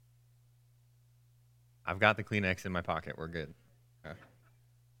I've got the Kleenex in my pocket. We're good. Okay.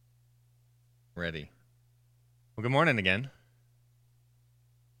 Ready. Well, good morning again.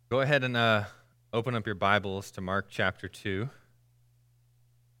 Go ahead and open up your Bibles to Mark chapter 2.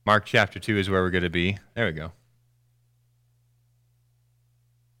 Mark chapter 2 is where we're going to be. There we go.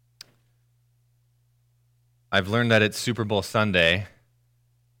 I've learned that it's Super Bowl Sunday,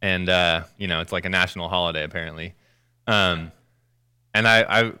 and, it's like a national holiday, apparently. And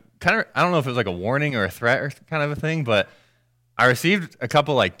I don't know if it was like a warning or a threat or kind of a thing, but I received a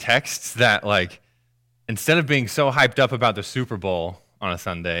couple texts that instead of being so hyped up about the Super Bowl on a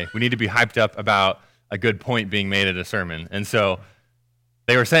Sunday, we need to be hyped up about a good point being made at a sermon. And so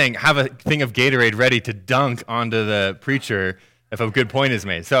they were saying, have a thing of Gatorade ready to dunk onto the preacher if a good point is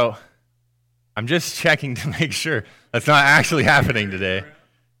made. So I'm just checking to make sure that's not actually happening today.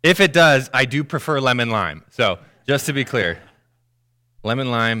 If it does, I do prefer lemon lime. So just to be clear,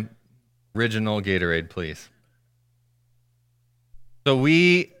 lemon lime, original Gatorade, please. So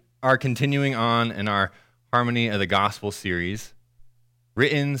we are continuing on in our Harmony of the Gospel series,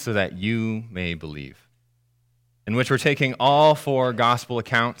 written so that you may believe, in which we're taking all four gospel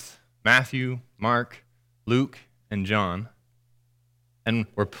accounts, Matthew, Mark, Luke, and John, and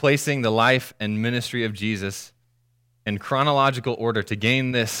we're placing the life and ministry of Jesus in chronological order to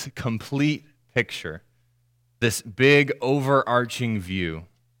gain this complete picture, this big overarching view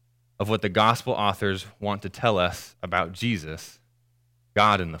of what the gospel authors want to tell us about Jesus,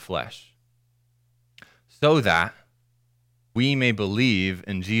 God in the flesh, so that we may believe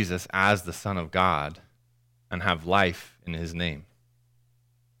in Jesus as the Son of God and have life in his name.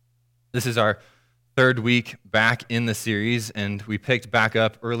 This is our third week back in the series, and we picked back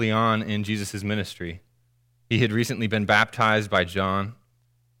up early on in Jesus' ministry. He had recently been baptized by John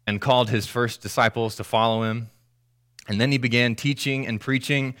and called his first disciples to follow him. And then he began teaching and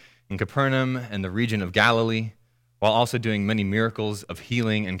preaching in Capernaum and the region of Galilee, while also doing many miracles of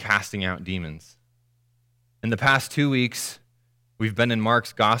healing and casting out demons. In the past 2 weeks, we've been in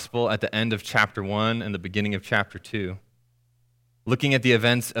Mark's gospel at the end of chapter 1 and the beginning of chapter 2, looking at the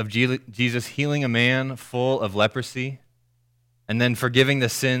events of Jesus healing a man full of leprosy, and then forgiving the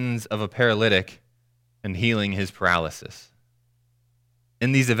sins of a paralytic and healing his paralysis.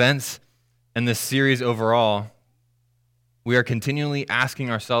 In these events and this series overall, we are continually asking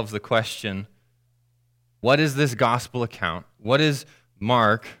ourselves the question, what is this gospel account? What is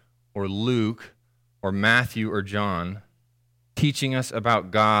Mark or Luke or Matthew or John teaching us about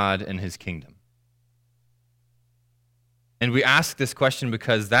God and his kingdom? And we ask this question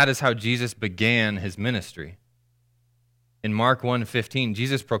because that is how Jesus began his ministry. In Mark 1:15,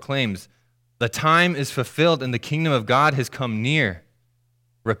 Jesus proclaims, "The time is fulfilled and the kingdom of God has come near.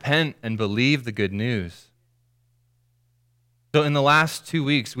 Repent and believe the good news." So in the last 2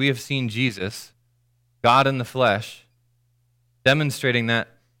 weeks, we have seen Jesus, God in the flesh, demonstrating that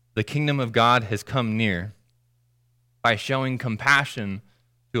the kingdom of God has come near by showing compassion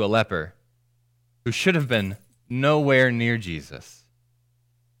to a leper who should have been nowhere near Jesus.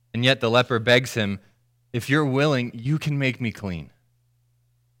 And yet the leper begs him, "If you're willing, you can make me clean."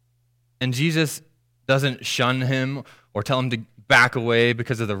 And Jesus doesn't shun him or tell him to back away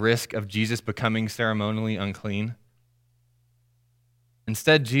because of the risk of Jesus becoming ceremonially unclean.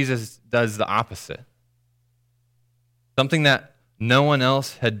 Instead, Jesus does the opposite, something that no one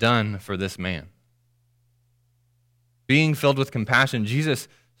else had done for this man. Being filled with compassion, Jesus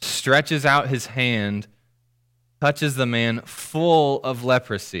stretches out his hand, touches the man full of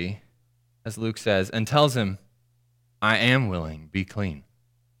leprosy, as Luke says, and tells him, "I am willing, be clean."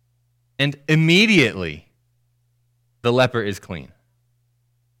 And immediately, the leper is clean.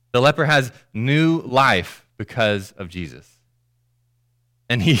 The leper has new life because of Jesus.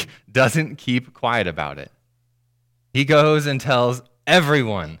 And he doesn't keep quiet about it. He goes and tells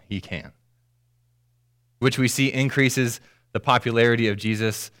everyone he can, which we see increases the popularity of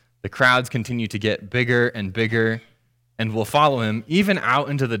Jesus. The crowds continue to get bigger and bigger and will follow him even out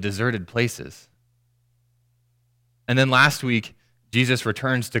into the deserted places. And then last week, Jesus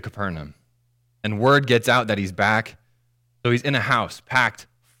returns to Capernaum, and word gets out that he's back. So he's in a house packed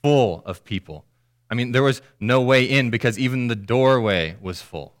full of people. I mean, there was no way in because even the doorway was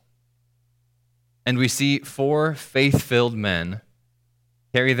full. And we see 4 faith-filled men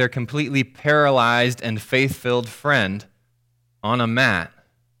carry their completely paralyzed and faith-filled friend on a mat,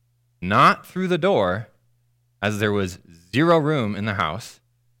 not through the door, as there was 0 room in the house,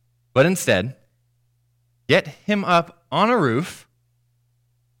 but instead, get him up on a roof,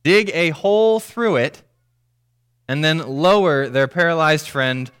 dig a hole through it, and then lower their paralyzed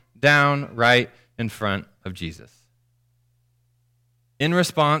friend down right in front of Jesus. In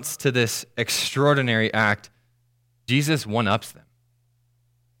response to this extraordinary act, Jesus one-ups them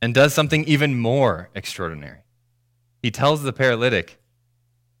and does something even more extraordinary. He tells the paralytic,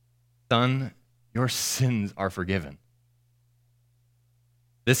 "Son, your sins are forgiven."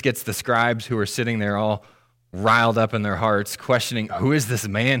 This gets the scribes who are sitting there all riled up in their hearts, questioning, who is this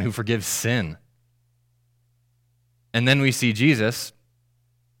man who forgives sin? And then we see Jesus,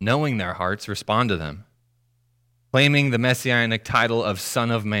 knowing their hearts, respond to them, claiming the messianic title of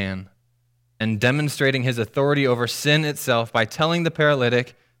Son of Man and demonstrating his authority over sin itself by telling the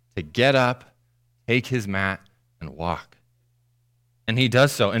paralytic to get up, take his mat, and walk. And he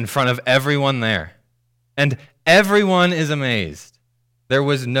does so in front of everyone there. And everyone is amazed. There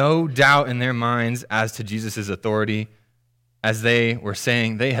was no doubt in their minds as to Jesus' authority, as they were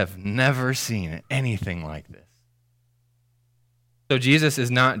saying they have never seen anything like this. So Jesus is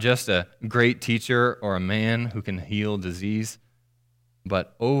not just a great teacher or a man who can heal disease,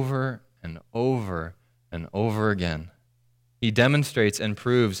 but over and over and over again, he demonstrates and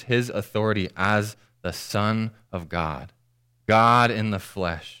proves his authority as the Son of God, God in the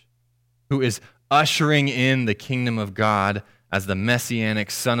flesh, who is ushering in the kingdom of God as the messianic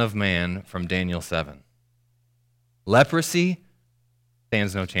Son of Man from Daniel 7. Leprosy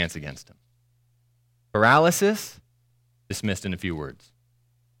stands no chance against him. Paralysis, dismissed in a few words.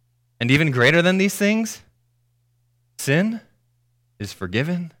 And even greater than these things, sin is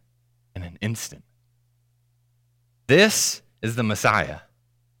forgiven in an instant. This is the Messiah.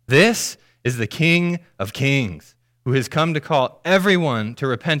 This is the King of Kings, who has come to call everyone to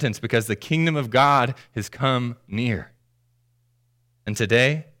repentance because the kingdom of God has come near. And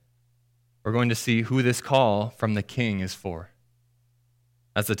today, we're going to see who this call from the King is for.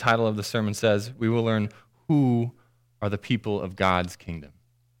 As the title of the sermon says, we will learn who are the people of God's kingdom.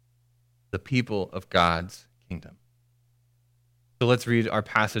 The people of God's kingdom. So let's read our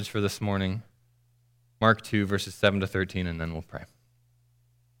passage for this morning, Mark 2, verses 7 to 13, and then we'll pray.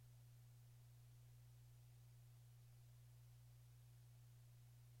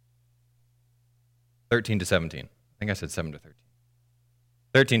 (13 to 17). I think I said 7 to 13.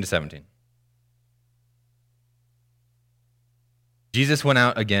 13 to 17. Jesus went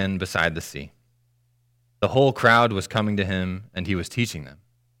out again beside the sea. The whole crowd was coming to him, and he was teaching them.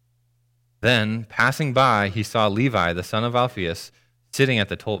 Then, passing by, he saw Levi, the son of Alphaeus, sitting at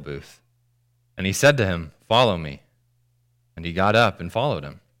the toll booth. And he said to him, "Follow me." And he got up and followed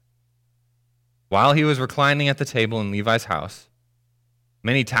him. While he was reclining at the table in Levi's house,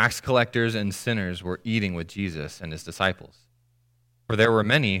 many tax collectors and sinners were eating with Jesus and his disciples, for there were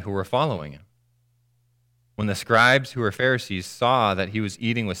many who were following him. When the scribes who were Pharisees saw that he was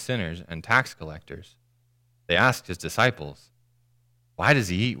eating with sinners and tax collectors, they asked his disciples, "Why does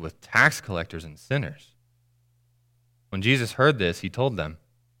he eat with tax collectors and sinners?" When Jesus heard this, he told them,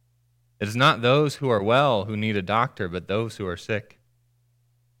 "It is not those who are well who need a doctor, but those who are sick.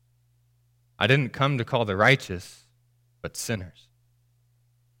 I didn't come to call the righteous, but sinners."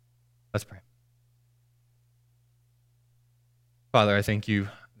 Let's pray. Father, I thank you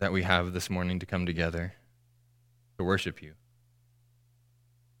that we have this morning to come together to worship you.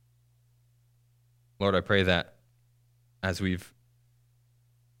 Lord, I pray that as we've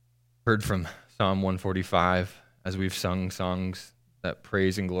heard from Psalm 145, as we've sung songs that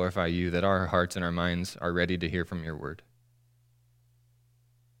praise and glorify you, that our hearts and our minds are ready to hear from your word.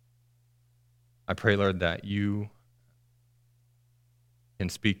 I pray, Lord, that you can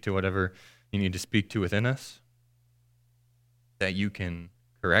speak to whatever you need to speak to within us, that you can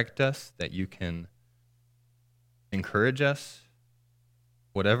correct us, that you can encourage us,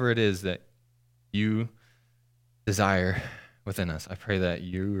 whatever it is that you desire within us. I pray that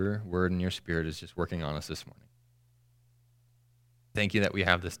your word and your spirit is just working on us this morning. Thank you that we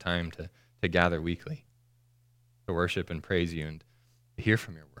have this time to gather weekly, to worship and praise you and to hear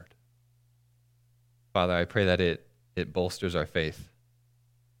from your word. Father, I pray that it bolsters our faith,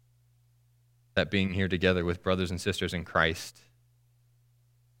 that being here together with brothers and sisters in Christ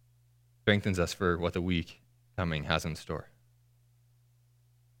strengthens us for what the week coming has in store.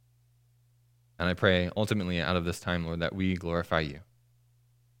 And I pray ultimately out of this time, Lord, that we glorify you.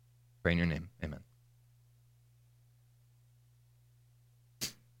 Pray in your name. Amen.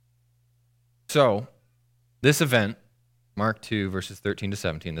 So, this event, Mark 2, verses 13 to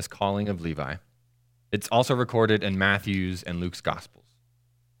 17, this calling of Levi, it's also recorded in Matthew's and Luke's Gospels.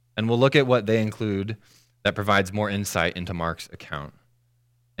 And we'll look at what they include that provides more insight into Mark's account.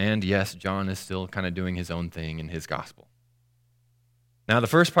 And yes, John is still kind of doing his own thing in his gospel. Now, the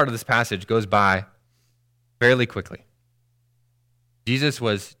first part of this passage goes by fairly quickly. Jesus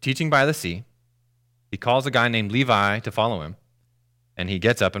was teaching by the sea. He calls a guy named Levi to follow him. And he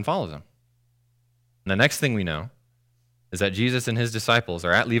gets up and follows him. And the next thing we know is that Jesus and his disciples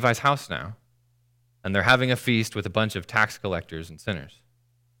are at Levi's house now, and they're having a feast with a bunch of tax collectors and sinners.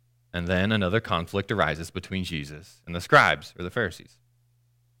 And then another conflict arises between Jesus and the scribes, or the Pharisees.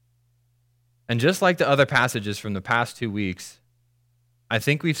 And just like the other passages from the past 2 weeks, I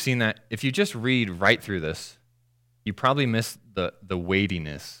think we've seen that if you just read right through this, you probably miss the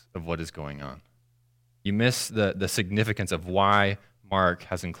weightiness of what is going on. You miss the significance of why Mark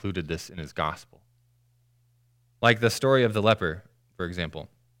has included this in his gospel. Like the story of the leper, for example.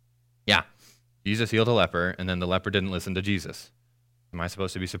 Yeah, Jesus healed a leper, and then the leper didn't listen to Jesus. Am I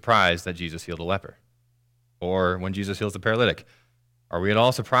supposed to be surprised that Jesus healed a leper? Or when Jesus heals the paralytic, are we at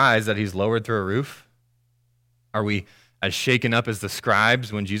all surprised that he's lowered through a roof? Are we as shaken up as the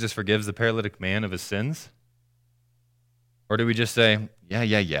scribes when Jesus forgives the paralytic man of his sins? Or do we just say,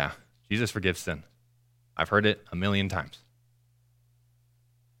 yeah, Jesus forgives sin. I've heard it 1,000,000 times.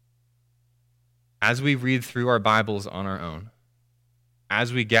 As we read through our Bibles on our own,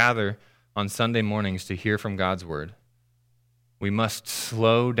 as we gather on Sunday mornings to hear from God's word, we must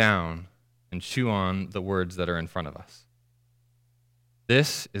slow down and chew on the words that are in front of us.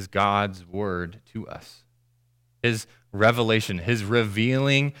 This is God's word to us. His revelation, his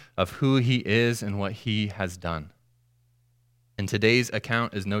revealing of who he is and what he has done. And today's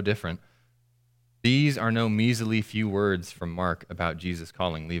account is no different. These are no measly few words from Mark about Jesus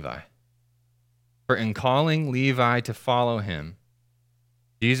calling Levi. For in calling Levi to follow him,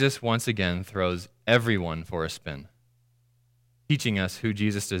 Jesus once again throws everyone for a spin, teaching us who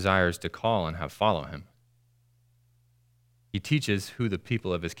Jesus desires to call and have follow him. He teaches who the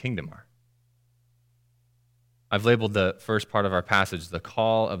people of his kingdom are. I've labeled the first part of our passage, the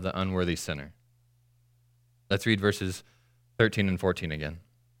call of the unworthy sinner. Let's read verses 13 and 14 again.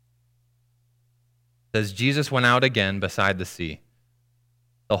 It says, Jesus went out again beside the sea.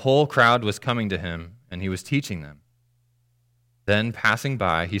 The whole crowd was coming to him, and he was teaching them. Then, passing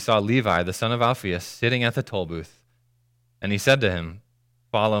by, he saw Levi, the son of Alphaeus, sitting at the toll booth, and he said to him,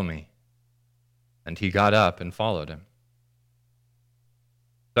 "Follow me." And he got up and followed him.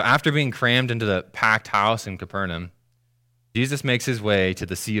 So after being crammed into the packed house in Capernaum, Jesus makes his way to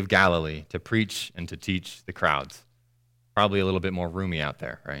the Sea of Galilee to preach and to teach the crowds. Probably a little bit more roomy out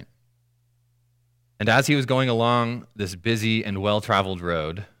there, right? And as he was going along this busy and well-traveled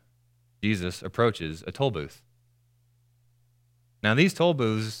road, Jesus approaches a toll booth. Now, these toll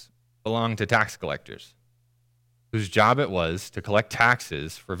booths belong to tax collectors, whose job it was to collect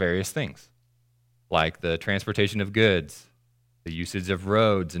taxes for various things, like the transportation of goods, the usage of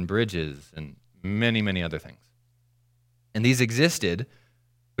roads and bridges, and many, many other things. And these existed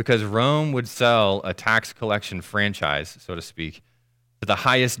because Rome would sell a tax collection franchise, so to speak, to the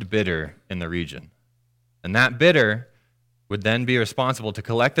highest bidder in the region. And that bidder would then be responsible to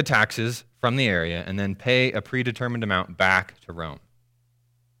collect the taxes from the area and then pay a predetermined amount back to Rome.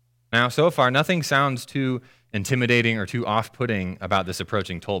 Now, so far, nothing sounds too intimidating or too off-putting about this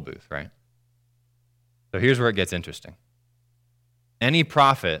approaching toll booth, right? So here's where it gets interesting. Any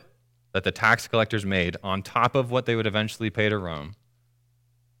profit that the tax collectors made on top of what they would eventually pay to Rome,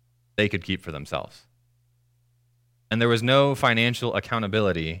 they could keep for themselves. And there was no financial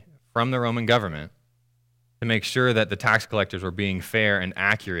accountability from the Roman government to make sure that the tax collectors were being fair and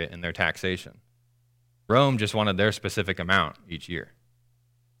accurate in their taxation. Rome just wanted their specific amount each year.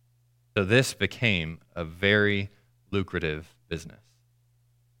 So this became a very lucrative business.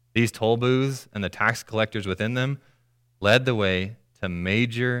 These toll booths and the tax collectors within them led the way to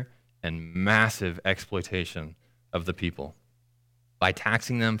major and massive exploitation of the people by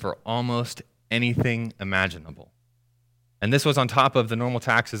taxing them for almost anything imaginable. And this was on top of the normal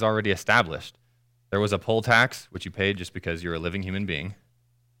taxes already established. There was a poll tax, which you paid just because you're a living human being,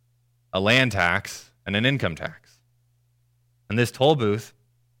 a land tax, and an income tax. And this toll booth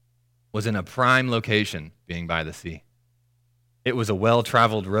was in a prime location, being by the sea. It was a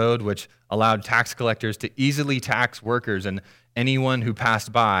well-traveled road which allowed tax collectors to easily tax workers and anyone who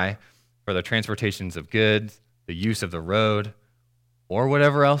passed by for the transportations of goods, the use of the road, or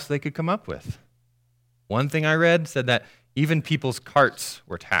whatever else they could come up with. One thing I read said that even people's carts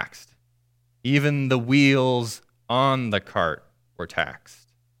were taxed. Even the wheels on the cart were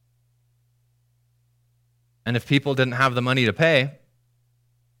taxed. And if people didn't have the money to pay,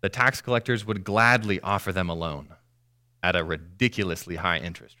 the tax collectors would gladly offer them a loan at a ridiculously high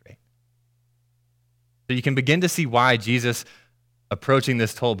interest rate. So you can begin to see why Jesus approaching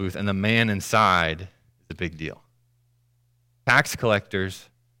this toll booth and the man inside is a big deal. Tax collectors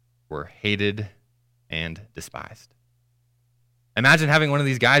were hated and despised. Imagine having one of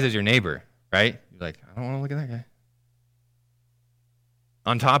these guys as your neighbor, right? You're like, I don't want to look at that guy.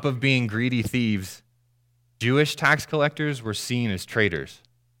 On top of being greedy thieves, Jewish tax collectors were seen as traitors.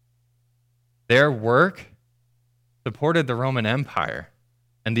 Their work supported the Roman Empire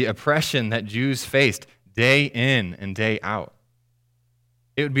and the oppression that Jews faced day in and day out.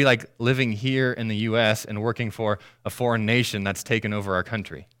 It would be like living here in the U.S. and working for a foreign nation that's taken over our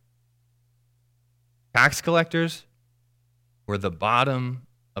country. Tax collectors were the bottom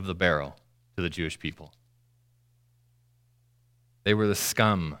of the barrel to the Jewish people. They were the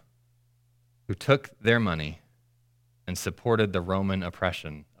scum who took their money and supported the Roman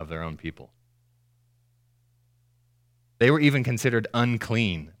oppression of their own people. They were even considered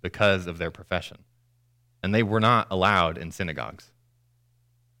unclean because of their profession, and they were not allowed in synagogues.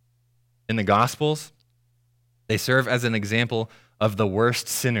 In the Gospels, they serve as an example of the worst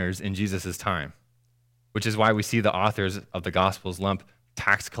sinners in Jesus' time, which is why we see the authors of the Gospels lump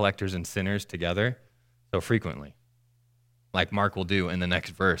tax collectors and sinners together so frequently, like Mark will do in the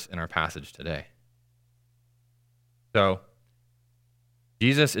next verse in our passage today. So,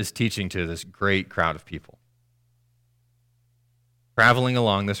 Jesus is teaching to this great crowd of people, traveling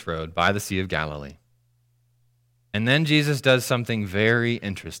along this road by the Sea of Galilee. And then Jesus does something very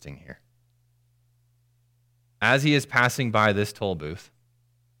interesting here. As he is passing by this toll booth,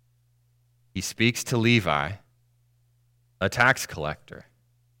 he speaks to Levi, a tax collector,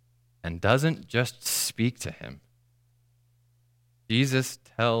 and doesn't just speak to him. Jesus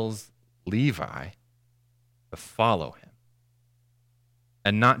tells Levi to follow him.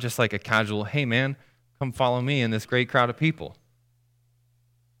 And not just like a casual, hey man, come follow me in this great crowd of people.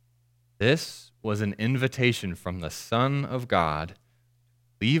 This was an invitation from the Son of God,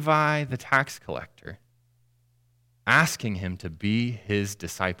 Levi the tax collector, asking him to be his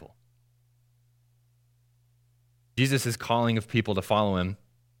disciple. Jesus' calling of people to follow him,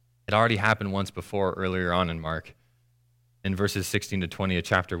 it already happened once before earlier on in Mark. In verses 16 to 20 of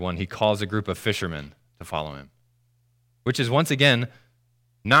chapter 1, he calls a group of fishermen to follow him, which is once again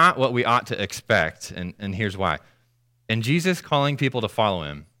not what we ought to expect, and here's why. In Jesus calling people to follow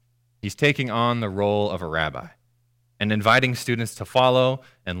him, he's taking on the role of a rabbi and inviting students to follow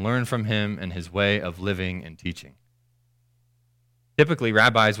and learn from him and his way of living and teaching. Typically,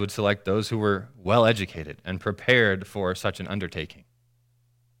 rabbis would select those who were well-educated and prepared for such an undertaking.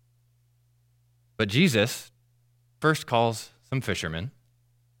 But Jesus first calls some fishermen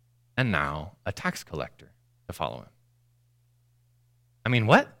and now a tax collector to follow him. I mean,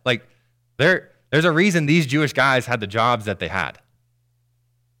 what? Like, there's a reason these Jewish guys had the jobs that they had.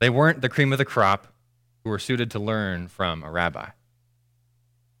 They weren't the cream of the crop who were suited to learn from a rabbi.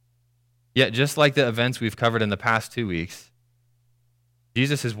 Yet, just like the events we've covered in the past 2 weeks,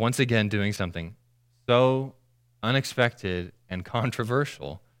 Jesus is once again doing something so unexpected and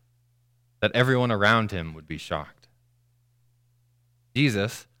controversial that everyone around him would be shocked.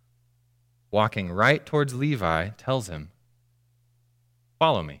 Jesus, walking right towards Levi, tells him,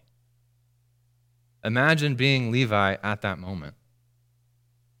 "Follow me." Imagine being Levi at that moment.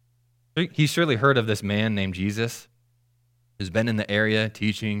 He's surely heard of this man named Jesus who's been in the area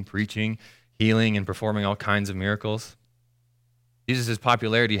teaching, preaching, healing, and performing all kinds of miracles. Jesus'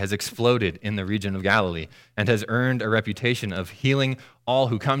 popularity has exploded in the region of Galilee and has earned a reputation of healing all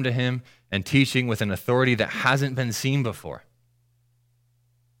who come to him and teaching with an authority that hasn't been seen before.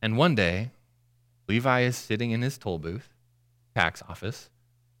 And one day, Levi is sitting in his toll booth, tax office.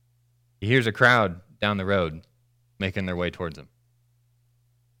 He hears a crowd down the road making their way towards him.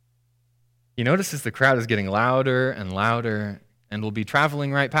 He notices the crowd is getting louder and louder and will be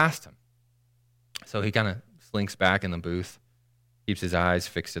traveling right past him. So he kind of slinks back in the booth, keeps his eyes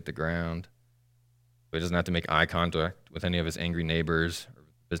fixed at the ground, so he doesn't have to make eye contact with any of his angry neighbors or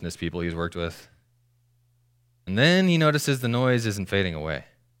business people he's worked with. And then he notices the noise isn't fading away.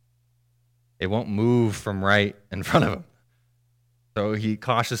 It won't move from right in front of him. So he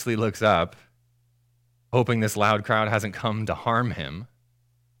cautiously looks up, hoping this loud crowd hasn't come to harm him,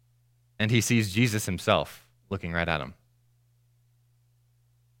 and he sees Jesus himself looking right at him.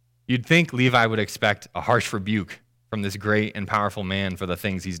 You'd think Levi would expect a harsh rebuke from this great and powerful man for the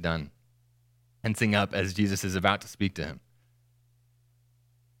things he's done, tensing up as Jesus is about to speak to him.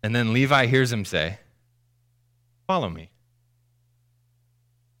 And then Levi hears him say, "Follow me."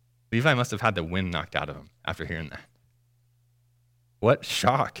 Levi must have had the wind knocked out of him after hearing that. What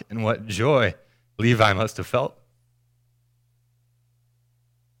shock and what joy Levi must have felt.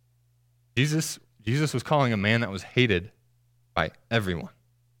 Jesus was calling a man that was hated by everyone,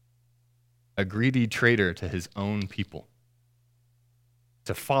 a greedy traitor to his own people,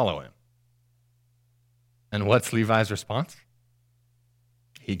 to follow him. And what's Levi's response?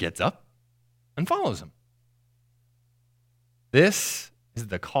 He gets up and follows him. This is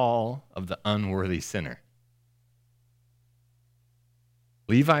the call of the unworthy sinner.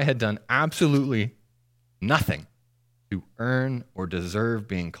 Levi had done absolutely nothing to earn or deserve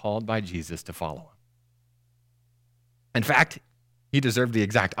being called by Jesus to follow him. In fact, he deserved the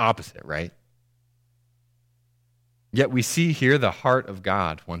exact opposite, right? Yet we see here the heart of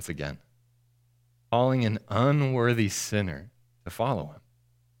God once again, calling an unworthy sinner to follow him.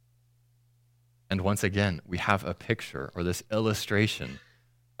 And once again, we have a picture or this illustration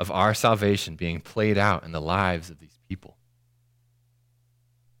of our salvation being played out in the lives of these people.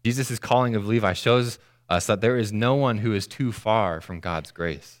 Jesus' calling of Levi shows us that there is no one who is too far from God's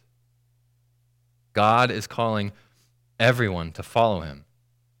grace. God is calling everyone to follow him,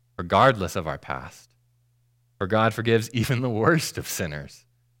 regardless of our past. For God forgives even the worst of sinners.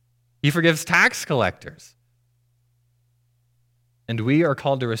 He forgives tax collectors. And we are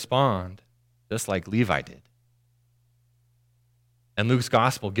called to respond just like Levi did. And Luke's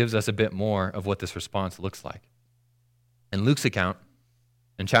gospel gives us a bit more of what this response looks like. In Luke's account,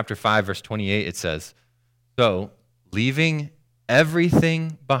 in chapter 5, verse 28, it says, "So, leaving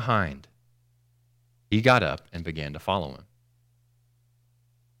everything behind, he got up and began to follow him."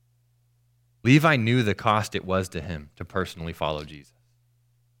 Levi knew the cost it was to him to personally follow Jesus.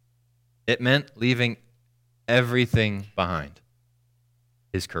 It meant leaving everything behind.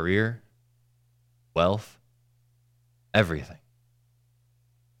 His career, wealth, everything.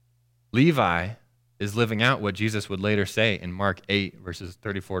 Levi is living out what Jesus would later say in Mark 8, verses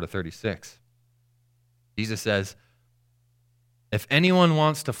 34 to 36. Jesus says, "If anyone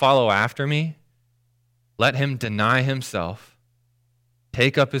wants to follow after me, let him deny himself,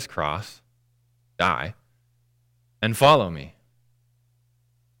 take up his cross, die, and follow me.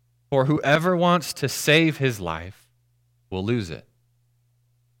 For whoever wants to save his life will lose it.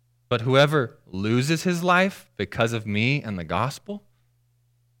 But whoever loses his life because of me and the gospel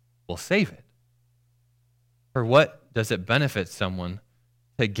will save it. For what does it benefit someone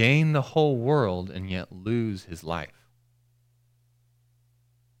to gain the whole world and yet lose his life?"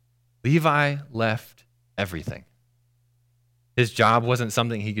 Levi left everything. His job wasn't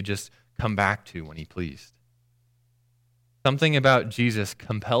something he could just come back to when he pleased. Something about Jesus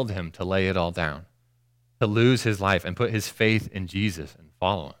compelled him to lay it all down, to lose his life and put his faith in Jesus and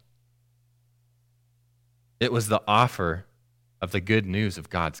follow him. It was the offer of the good news of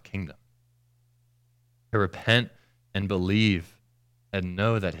God's kingdom. To repent and believe and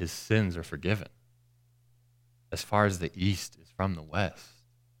know that his sins are forgiven, as far as the east is from the west.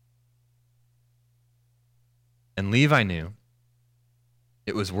 And Levi knew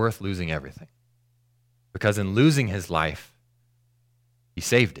it was worth losing everything, because in losing his life, he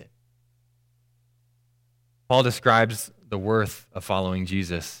saved it. Paul describes the worth of following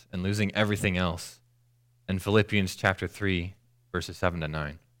Jesus and losing everything else in Philippians chapter 3, verses 7 to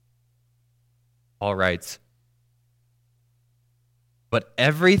 9. Paul writes, "But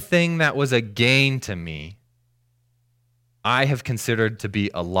everything that was a gain to me, I have considered to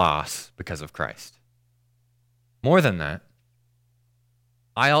be a loss because of Christ. More than that,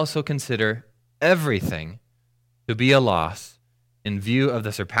 I also consider everything to be a loss in view of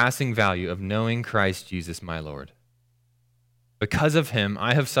the surpassing value of knowing Christ Jesus my Lord. Because of him,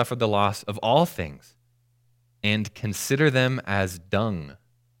 I have suffered the loss of all things and consider them as dung,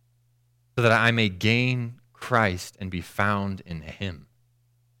 so that I may gain Christ and be found in him,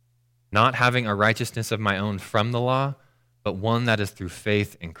 not having a righteousness of my own from the law, but one that is through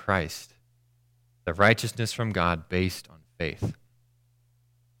faith in Christ, the righteousness from God based on faith."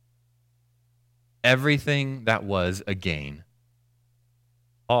 Everything that was a gain,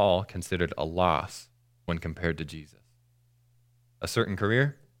 Paul considered a loss when compared to Jesus. A certain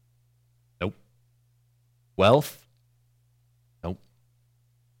career? Nope. Wealth? Nope.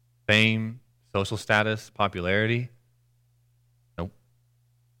 Fame, social status, popularity? Nope.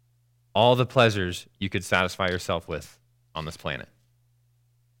 All the pleasures you could satisfy yourself with on this planet?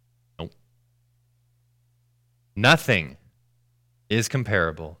 Nope. Nothing is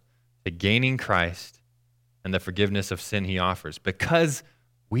comparable to gaining Christ and the forgiveness of sin he offers, because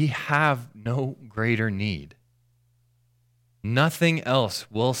we have no greater need. Nothing else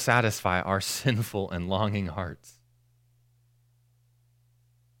will satisfy our sinful and longing hearts.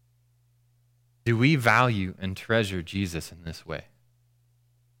 Do we value and treasure Jesus in this way?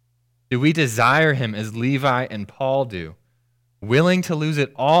 Do we desire him as Levi and Paul do, willing to lose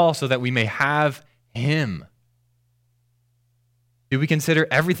it all so that we may have him? Do we consider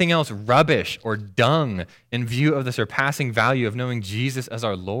everything else rubbish or dung in view of the surpassing value of knowing Jesus as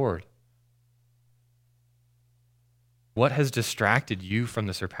our Lord? What has distracted you from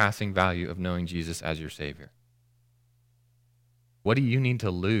the surpassing value of knowing Jesus as your Savior? What do you need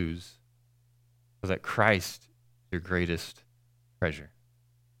to lose so that Christ is your greatest treasure?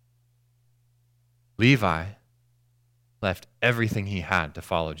 Levi left everything he had to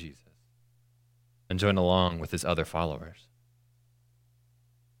follow Jesus and join along with his other followers.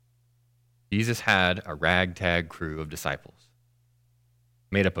 Jesus had a ragtag crew of disciples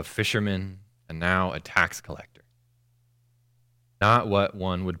made up of fishermen and now a tax collector. Not what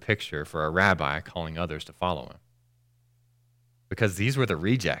one would picture for a rabbi calling others to follow him. Because these were the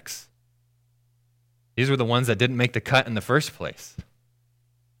rejects. These were the ones that didn't make the cut in the first place.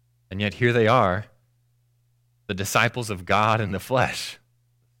 And yet here they are, the disciples of God in the flesh,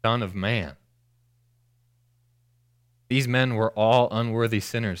 Son of Man. These men were all unworthy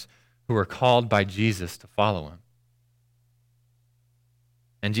sinners who were called by Jesus to follow him.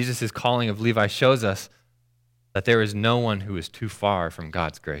 And Jesus' calling of Levi shows us that there is no one who is too far from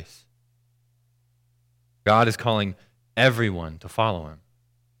God's grace. God is calling everyone to follow him,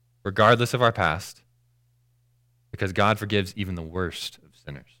 regardless of our past, because God forgives even the worst of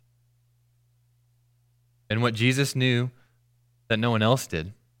sinners. And what Jesus knew that no one else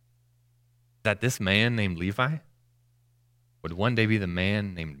did, that this man named Levi would one day be the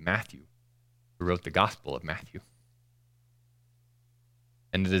man named Matthew who wrote the Gospel of Matthew.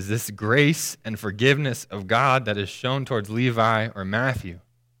 And it is this grace and forgiveness of God that is shown towards Levi or Matthew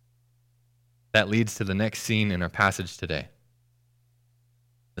that leads to the next scene in our passage today,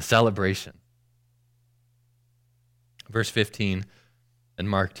 the celebration. Verse 15 in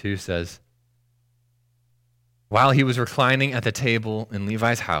Mark 2 says, "While he was reclining at the table in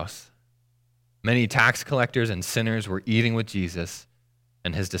Levi's house, many tax collectors and sinners were eating with Jesus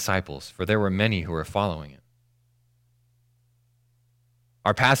and his disciples, for there were many who were following him."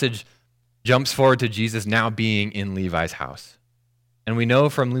 Our passage jumps forward to Jesus now being in Levi's house. And we know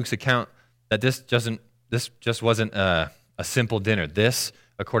from Luke's account that this just wasn't a simple dinner. This,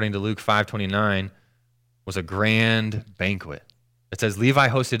 according to Luke 5:29, was a grand banquet. It says Levi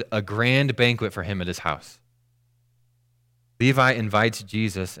hosted a grand banquet for him at his house. Levi invites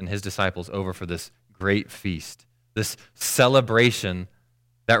Jesus and his disciples over for this great feast, this celebration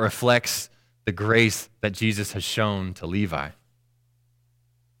that reflects the grace that Jesus has shown to Levi.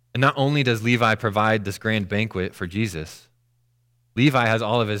 And not only does Levi provide this grand banquet for Jesus, Levi has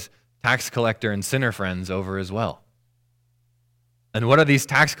all of his tax collector and sinner friends over as well. And what are these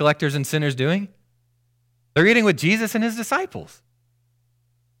tax collectors and sinners doing? They're eating with Jesus and his disciples.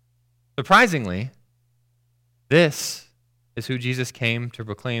 Surprisingly, this is who Jesus came to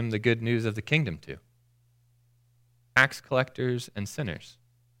proclaim the good news of the kingdom to. Tax collectors and sinners.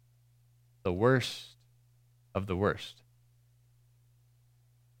 The worst of the worst.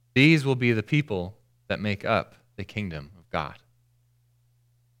 These will be the people that make up the kingdom of God.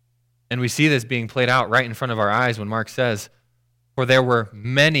 And we see this being played out right in front of our eyes when Mark says, "For there were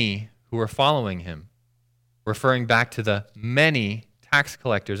many who were following him," referring back to the many tax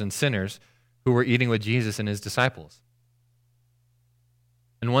collectors and sinners who were eating with Jesus and his disciples.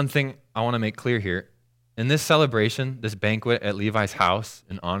 And one thing I want to make clear here, in this celebration, this banquet at Levi's house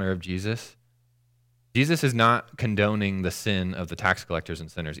in honor of Jesus, Jesus is not condoning the sin of the tax collectors and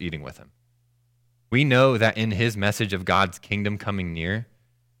sinners eating with him. We know that in his message of God's kingdom coming near,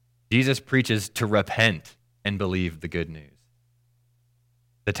 Jesus preaches to repent and believe the good news.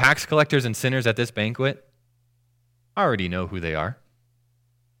 The tax collectors and sinners at this banquet already know who they are.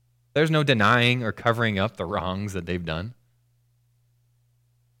 There's no denying or covering up the wrongs that they've done.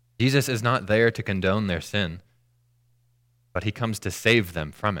 Jesus is not there to condone their sin, but he comes to save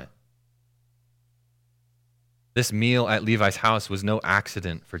them from it. This meal at Levi's house was no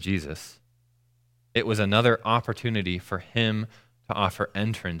accident for Jesus. It was another opportunity for him to offer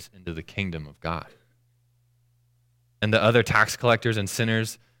entrance into the kingdom of God. And the other tax collectors and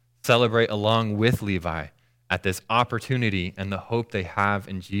sinners celebrate along with Levi at this opportunity and the hope they have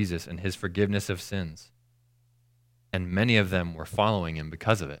in Jesus and his forgiveness of sins. And many of them were following him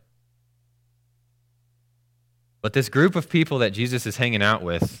because of it. But this group of people that Jesus is hanging out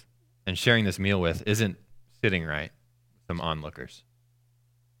with and sharing this meal with isn't sitting right with some onlookers.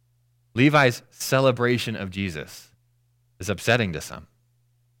 Levi's celebration of Jesus is upsetting to some,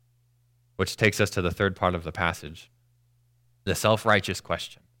 which takes us to the third part of the passage, the self-righteous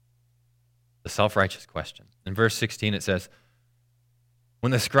question. The self-righteous question. In verse 16 it says,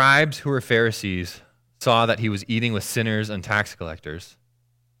 "When the scribes who were Pharisees saw that he was eating with sinners and tax collectors,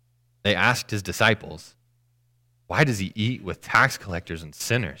 they asked his disciples, 'Why does he eat with tax collectors and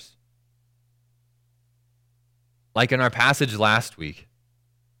sinners?'" Like in our passage last week,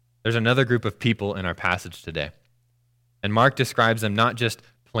 there's another group of people in our passage today. And Mark describes them not just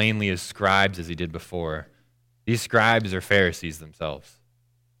plainly as scribes as he did before, These scribes are Pharisees themselves.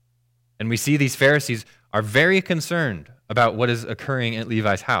 And we see these Pharisees are very concerned about what is occurring at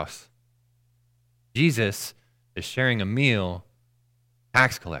Levi's house. Jesus is sharing a meal with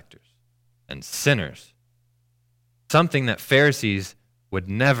tax collectors and sinners, something that Pharisees would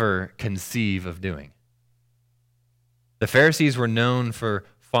never conceive of doing. The Pharisees were known for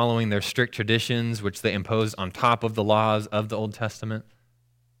following their strict traditions, which they imposed on top of the laws of the Old Testament.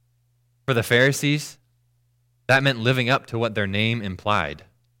 For the Pharisees, that meant living up to what their name implied,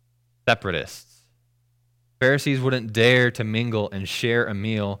 separatists. Pharisees wouldn't dare to mingle and share a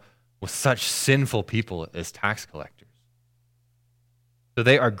meal with such sinful people as tax collectors. So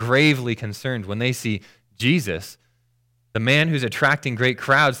they are gravely concerned when they see Jesus, the man who's attracting great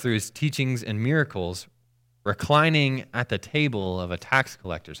crowds through his teachings and miracles, reclining at the table of a tax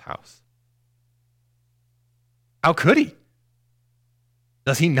collector's house. How could he?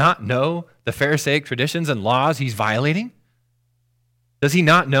 Does he not know the Pharisaic traditions and laws he's violating? Does he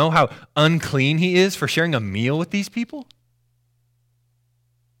not know how unclean he is for sharing a meal with these people?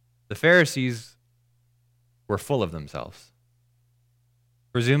 The Pharisees were full of themselves,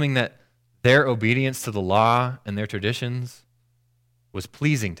 presuming that their obedience to the law and their traditions was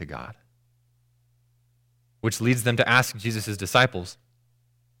pleasing to God, which leads them to ask Jesus' disciples,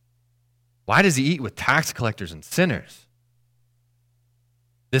 why does he eat with tax collectors and sinners?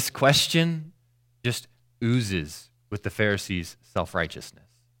 This question just oozes with the Pharisees' self-righteousness.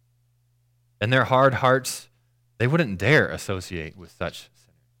 In their hard hearts, they wouldn't dare associate with such sinners.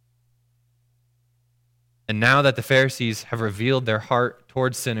 And now that the Pharisees have revealed their heart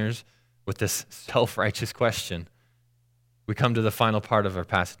towards sinners with this self-righteous question, we come to the final part of our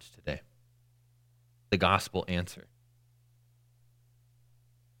passage today, the gospel answer.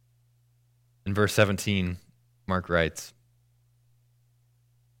 In verse 17, Mark writes,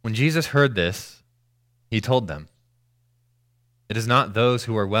 when Jesus heard this, he told them, it is not those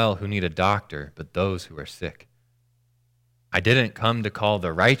who are well who need a doctor, but those who are sick. I didn't come to call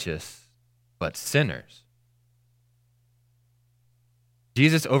the righteous, but sinners.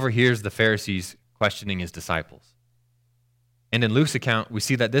 Jesus overhears the Pharisees questioning his disciples. And in Luke's account, we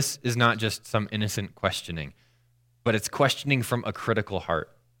see that this is not just some innocent questioning, but it's questioning from a critical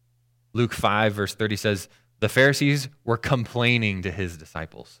heart. Luke 5, verse 30 says, the Pharisees were complaining to his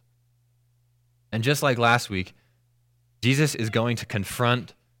disciples. And just like last week, Jesus is going to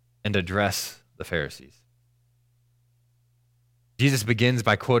confront and address the Pharisees. Jesus begins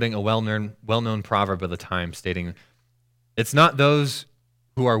by quoting a well-known proverb of the time stating, it's not those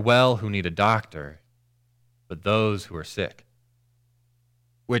who are well who need a doctor, but those who are sick.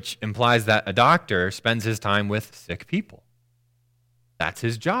 Which implies that a doctor spends his time with sick people. That's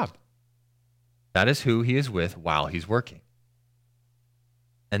his job. That is who he is with while he's working.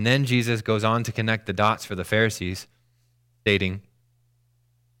 And then Jesus goes on to connect the dots for the Pharisees, stating,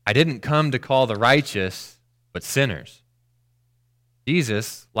 I didn't come to call the righteous, but sinners.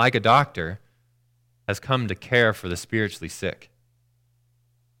 Jesus, like a doctor, has come to care for the spiritually sick.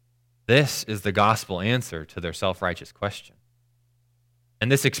 This is the gospel answer to their self-righteous question. And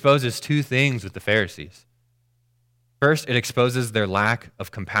this exposes two things with the Pharisees. First, it exposes their lack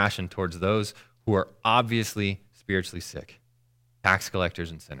of compassion towards those who are obviously spiritually sick, tax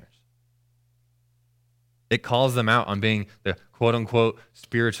collectors and sinners. It calls them out on being the quote-unquote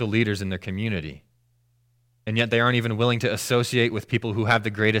spiritual leaders in their community. And yet they aren't even willing to associate with people who have the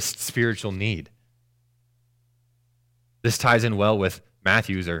greatest spiritual need. This ties in well with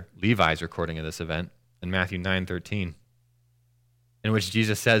Matthew's or Levi's recording of this event in Matthew 9:13, in which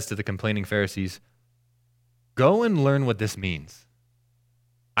Jesus says to the complaining Pharisees, go and learn what this means.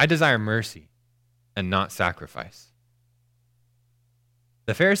 I desire mercy and not sacrifice.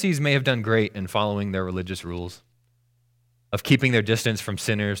 The Pharisees may have done great in following their religious rules, of keeping their distance from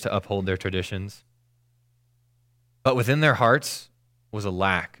sinners to uphold their traditions. But within their hearts was a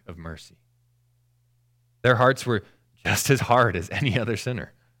lack of mercy. Their hearts were just as hard as any other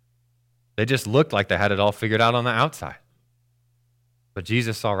sinner. They just looked like they had it all figured out on the outside. But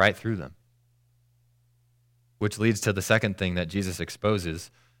Jesus saw right through them. Which leads to the second thing that Jesus exposes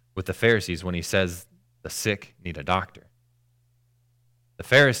with the Pharisees when he says the sick need a doctor. The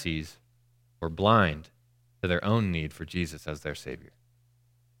Pharisees were blind to their own need for Jesus as their Savior.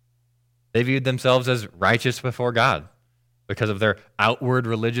 They viewed themselves as righteous before God because of their outward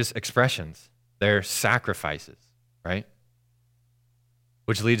religious expressions, their sacrifices, right?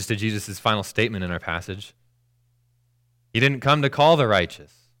 Which leads to Jesus' final statement in our passage. He didn't come to call the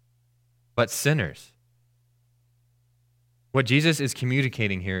righteous, but sinners. What Jesus is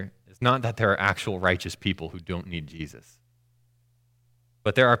communicating here is not that there are actual righteous people who don't need Jesus.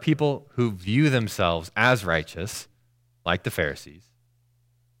 But there are people who view themselves as righteous, like the Pharisees,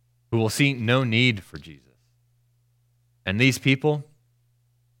 who will see no need for Jesus. And these people,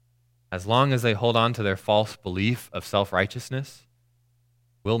 as long as they hold on to their false belief of self-righteousness,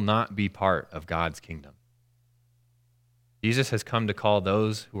 will not be part of God's kingdom. Jesus has come to call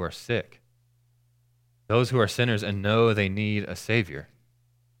those who are sick, those who are sinners and know they need a Savior,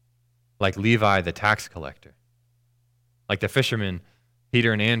 like Levi the tax collector, like the fishermen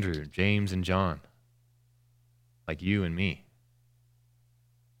Peter and Andrew, James and John, like you and me.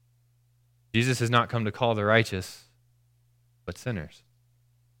 Jesus has not come to call the righteous, but sinners.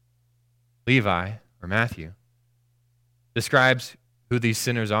 Levi, or Matthew, describes who these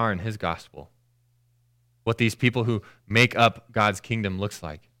sinners are in his gospel, what these people who make up God's kingdom looks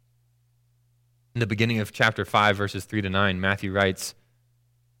like. In the beginning of chapter 5, verses 3 to 9, Matthew writes,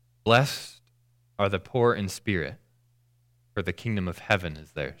 "Blessed are the poor in spirit, for the kingdom of heaven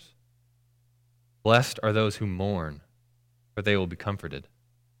is theirs. Blessed are those who mourn, for they will be comforted.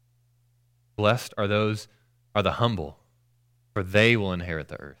 Blessed are the humble, for they will inherit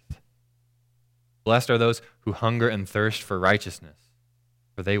the earth. Blessed are those who hunger and thirst for righteousness,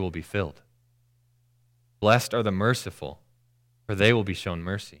 for they will be filled. Blessed are the merciful, for they will be shown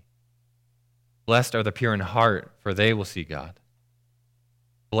mercy. Blessed are the pure in heart, for they will see God.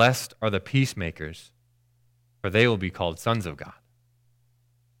 Blessed are the peacemakers, for they will be called sons of God."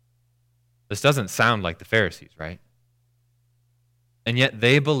 This doesn't sound like the Pharisees, right? And yet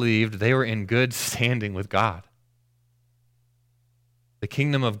they believed they were in good standing with God. The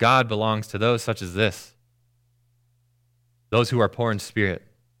kingdom of God belongs to those such as this, those who are poor in spirit,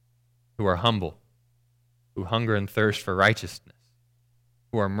 who are humble, who hunger and thirst for righteousness,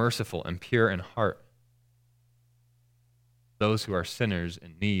 who are merciful and pure in heart, those who are sinners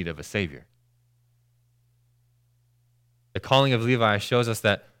in need of a Savior. The calling of Levi shows us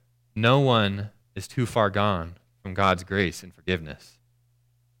that no one is too far gone from God's grace and forgiveness.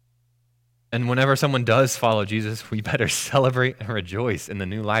 And whenever someone does follow Jesus, we better celebrate and rejoice in the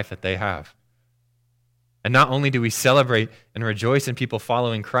new life that they have. And not only do we celebrate and rejoice in people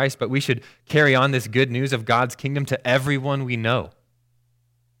following Christ, but we should carry on this good news of God's kingdom to everyone we know.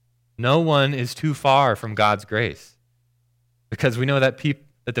 No one is too far from God's grace, because we know that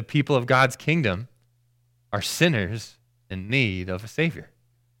the people of God's kingdom are sinners in need of a Savior.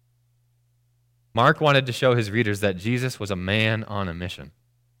 Mark wanted to show his readers that Jesus was a man on a mission.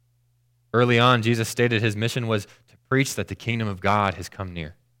 Early on, Jesus stated his mission was to preach that the kingdom of God has come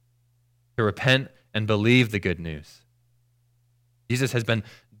near, to repent and believe the good news. Jesus has been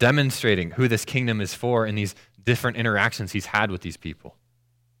demonstrating who this kingdom is for in these different interactions he's had with these people.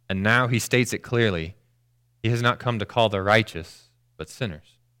 And now he states it clearly. He has not come to call the righteous, but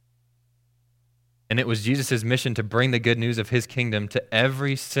sinners. And it was Jesus' mission to bring the good news of his kingdom to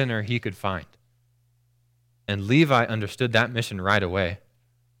every sinner he could find. And Levi understood that mission right away.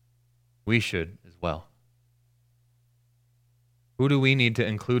 We should as well. Who do we need to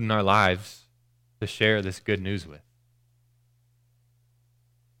include in our lives to share this good news with?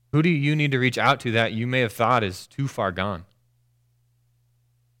 Who do you need to reach out to that you may have thought is too far gone?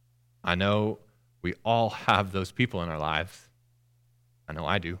 I know we all have those people in our lives. I know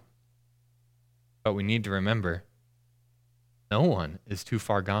I do. But we need to remember, no one is too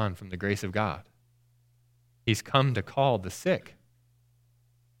far gone from the grace of God. He's come to call the sick.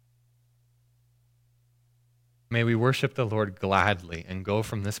 May we worship the Lord gladly and go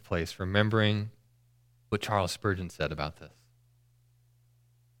from this place remembering what Charles Spurgeon said about this.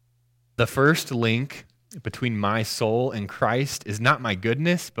 The first link between my soul and Christ is not my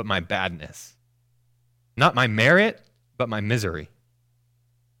goodness, but my badness. Not my merit, but my misery.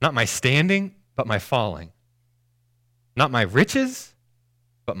 Not my standing, but my falling. Not my riches,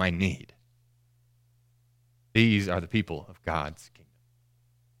 but my need. These are the people of God's kingdom.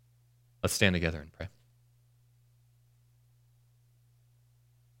 Let's stand together and pray.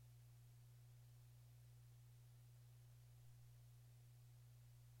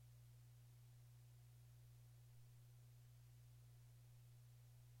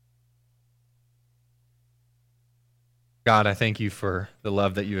 God, I thank you for the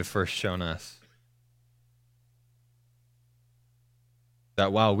love that you have first shown us.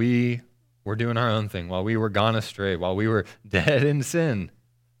 That while we were doing our own thing, while we were gone astray, while we were dead in sin,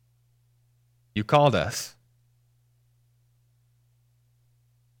 you called us.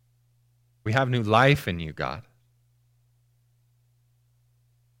 We have new life in you, God.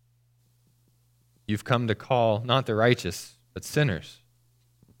 You've come to call not the righteous, but sinners.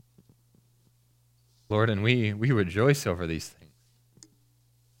 Lord, and we rejoice over these things.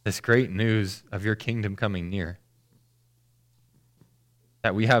 This great news of your kingdom coming near.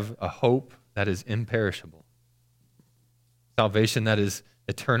 that we have a hope that is imperishable, salvation that is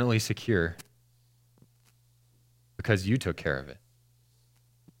eternally secure because you took care of it.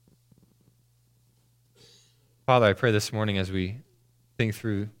 Father, I pray this morning as we think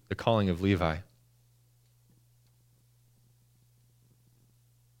through the calling of Levi,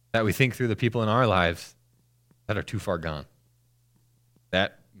 that we think through the people in our lives that are too far gone,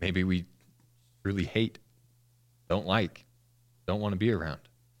 that maybe we truly hate, don't like, don't want to be around.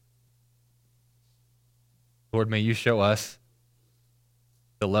 Lord, may you show us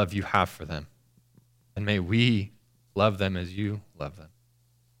the love you have for them, and may we love them as you love them.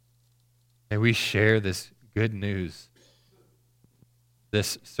 May we share this good news,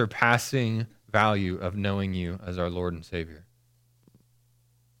 this surpassing value of knowing you as our Lord and Savior,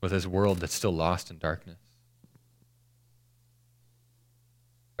 with this world that's still lost in darkness.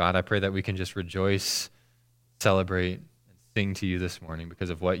 God, I pray that we can just rejoice, celebrate, and sing to you this morning because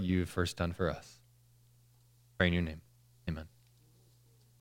of what you've first done for us. Pray in your name. Amen.